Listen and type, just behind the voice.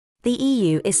The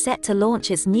EU is set to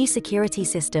launch its new security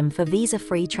system for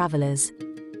visa-free travelers.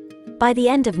 By the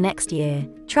end of next year,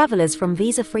 travelers from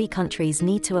visa-free countries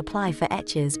need to apply for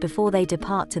ETIAS before they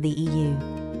depart to the EU.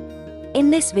 In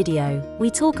this video,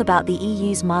 we talk about the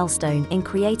EU's milestone in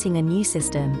creating a new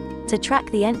system to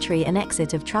track the entry and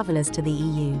exit of travelers to the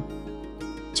EU.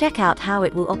 Check out how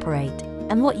it will operate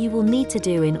and what you will need to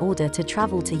do in order to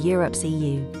travel to Europe's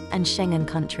EU and Schengen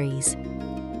countries.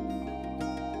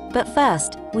 But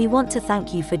first, we want to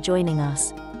thank you for joining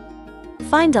us.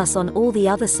 Find us on all the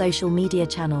other social media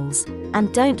channels,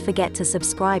 and don't forget to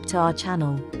subscribe to our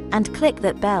channel, and click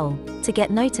that bell to get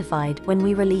notified when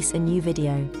we release a new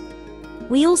video.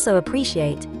 We also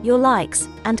appreciate your likes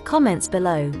and comments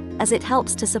below, as it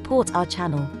helps to support our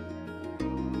channel.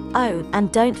 Oh,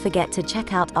 and don't forget to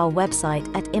check out our website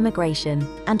at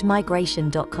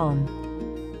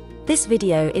immigrationandmigration.com. This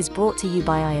video is brought to you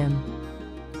by IAM.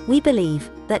 We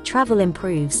believe that travel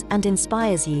improves and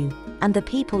inspires you and the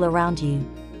people around you.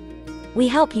 We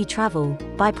help you travel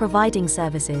by providing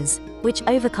services which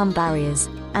overcome barriers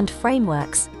and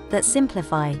frameworks that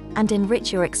simplify and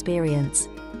enrich your experience.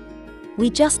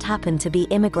 We just happen to be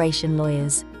immigration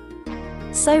lawyers.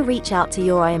 So reach out to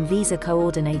your IAM visa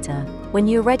coordinator when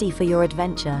you're ready for your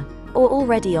adventure, or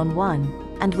already on one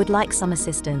and would like some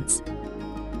assistance.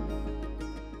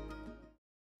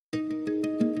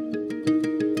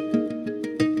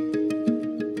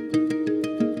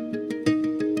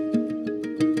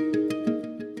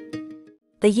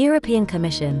 The European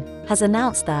Commission has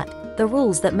announced that the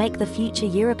rules that make the future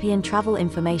European Travel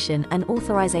Information and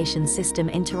Authorisation System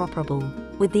interoperable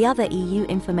with the other EU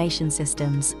information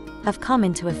systems have come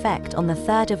into effect on the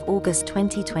 3rd of August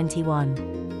 2021.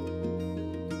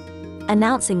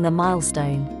 Announcing the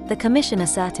milestone, the Commission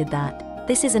asserted that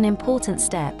this is an important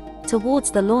step towards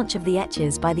the launch of the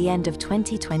ETIAS by the end of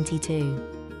 2022.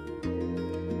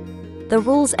 The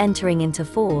rules entering into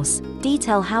force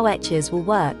detail how ETIAS will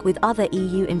work with other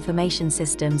EU information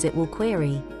systems it will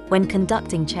query when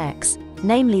conducting checks,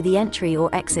 namely the entry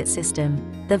or exit system,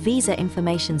 the Visa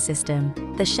Information System,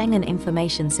 the Schengen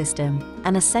Information System,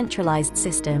 and a centralised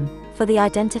system for the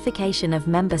identification of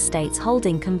member states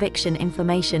holding conviction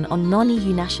information on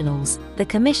non-EU nationals, the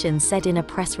Commission said in a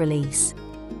press release.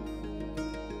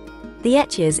 The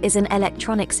ETIAS is an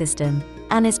electronic system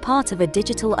and is part of a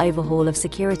digital overhaul of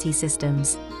security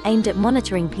systems aimed at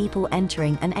monitoring people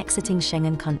entering and exiting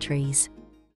Schengen countries.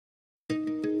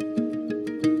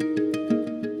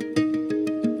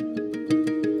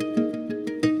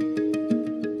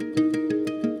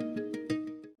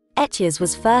 ETIAS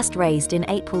was first raised in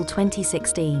April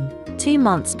 2016, 2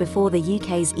 months before the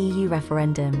UK's EU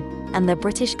referendum, and the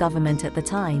British government at the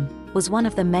time was one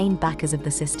of the main backers of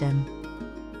the system.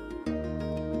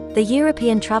 The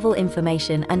European Travel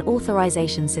Information and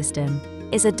Authorisation System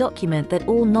is a document that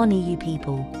all non-EU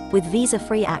people with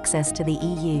visa-free access to the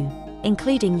EU,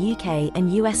 including UK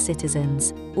and US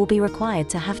citizens, will be required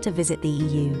to have to visit the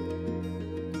EU.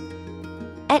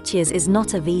 ETIAS is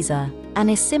not a visa and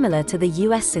is similar to the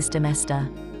US system ESTA.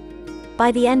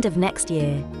 By the end of next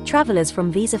year, travellers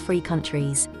from visa-free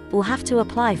countries will have to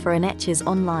apply for an ETIAS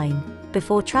online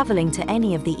before travelling to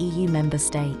any of the EU member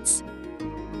states.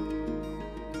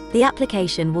 The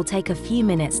application will take a few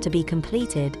minutes to be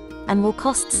completed and will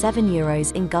cost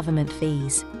 €7 in government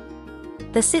fees.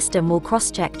 The system will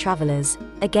cross-check travellers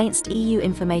against EU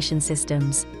information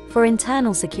systems for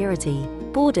internal security,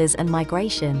 borders and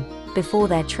migration before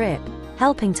their trip,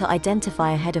 helping to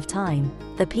identify ahead of time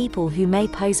the people who may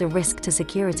pose a risk to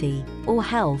security or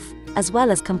health, as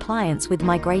well as compliance with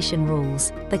migration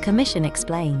rules, the Commission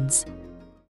explains.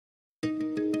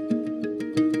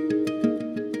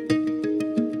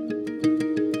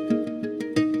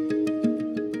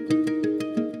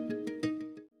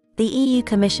 The EU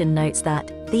Commission notes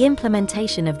that the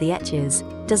implementation of the ETIAS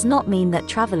does not mean that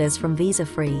travellers from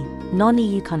visa-free,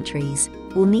 non-EU countries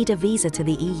will need a visa to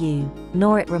the EU,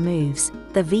 nor it removes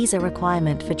the visa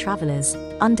requirement for travellers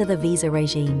under the visa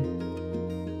regime.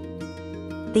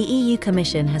 The EU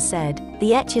Commission has said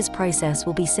the ETIAS process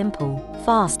will be simple,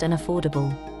 fast and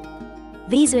affordable.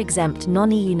 Visa-exempt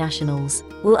non-EU nationals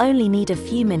will only need a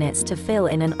few minutes to fill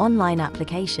in an online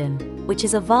application, which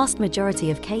is a vast majority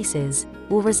of cases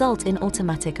will result in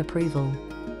automatic approval.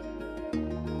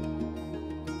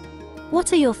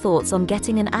 What are your thoughts on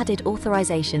getting an added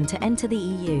authorization to enter the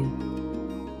EU?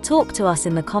 Talk to us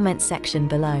in the comments section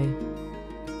below.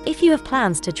 If you have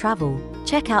plans to travel,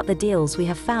 check out the deals we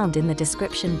have found in the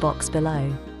description box below.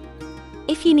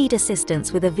 If you need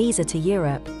assistance with a visa to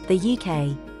Europe, the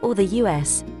UK, or the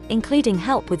US, including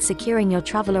help with securing your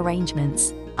travel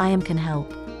arrangements, IAM can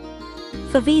help.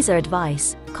 For visa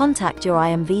advice, contact your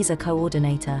IM visa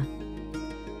coordinator.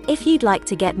 If you'd like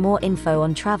to get more info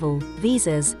on travel,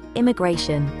 visas,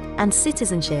 immigration, and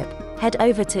citizenship, head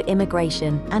over to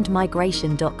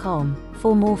immigrationandmigration.com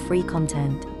for more free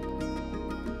content.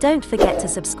 Don't forget to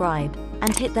subscribe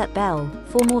and hit that bell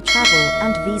for more travel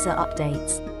and visa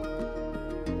updates.